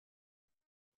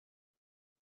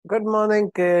Good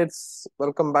morning, kids.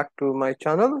 Welcome back to my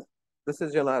channel. This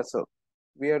is Janasar.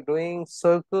 We are doing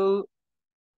circle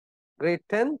grade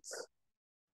 10th,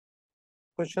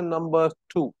 question number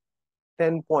 2,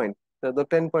 10 point, the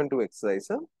 10.2 exercise.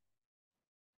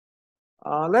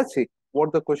 Let's see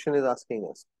what the question is asking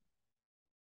us.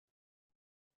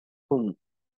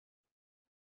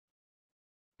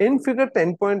 In figure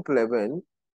 10.11,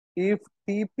 if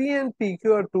TP and PQ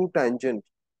are two tangents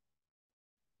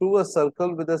to a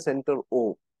circle with a center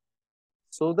O,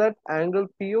 so that angle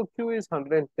POQ is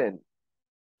 110,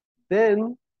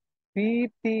 then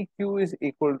PTQ is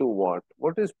equal to what?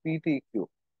 What is PTQ?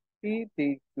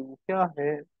 PTQ क्या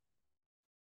है?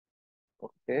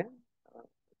 Okay.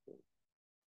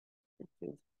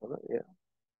 Yeah.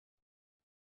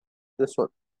 This one.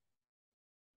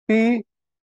 PTQ.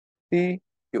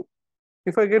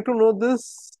 If I get to know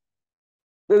this,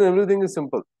 then everything is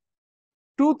simple.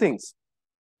 Two things.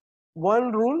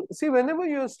 One rule. See, whenever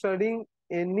you are studying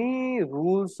any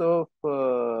rules of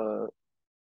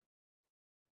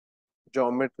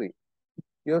geometry,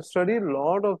 you have studied a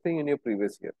lot of things in your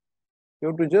previous year. You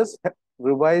have to just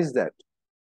revise that.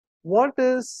 What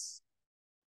is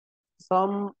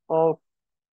sum of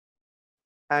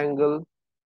angle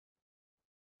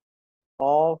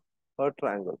of a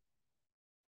triangle?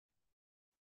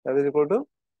 That is equal to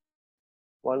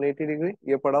 180 degree.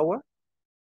 ये पढ़ा हुआ है.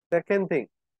 Second thing,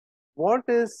 what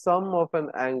is sum of an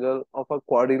angle of a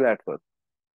quadrilateral?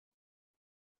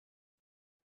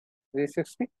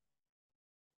 360.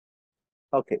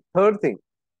 Okay. Third thing,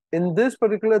 in this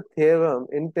particular theorem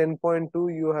in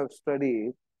 10.2, you have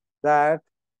studied that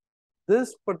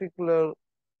this particular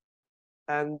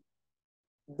and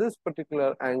this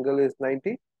particular angle is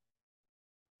 90.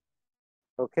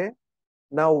 Okay.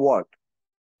 Now what?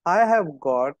 I have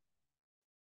got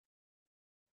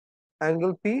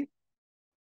angle P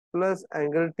plus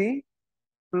angle T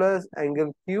plus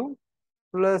angle Q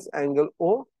plus angle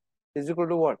O is equal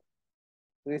to what?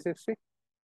 360.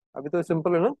 अभी तो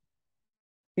simple है ना?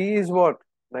 P is what?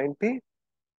 90.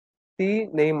 T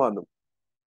नहीं मालूम.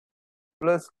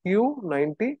 Plus Q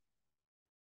 90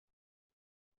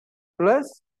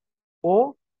 plus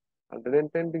O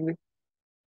 110 degree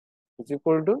is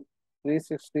equal to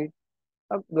 360.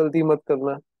 अब गलती मत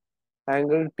करना.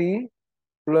 Angle T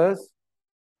plus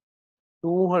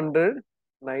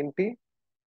 290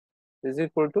 is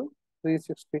equal to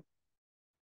 360.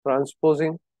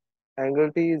 Transposing,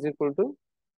 angle T is equal to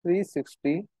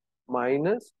 360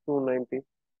 minus 290.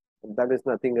 That is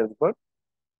nothing else but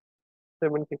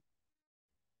 70.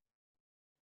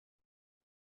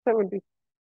 70.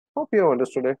 Hope you have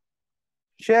understood it.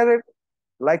 Share it,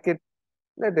 like it,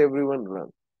 let everyone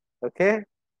learn. Okay?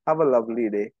 Have a lovely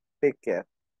day. Take care.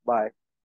 Bye.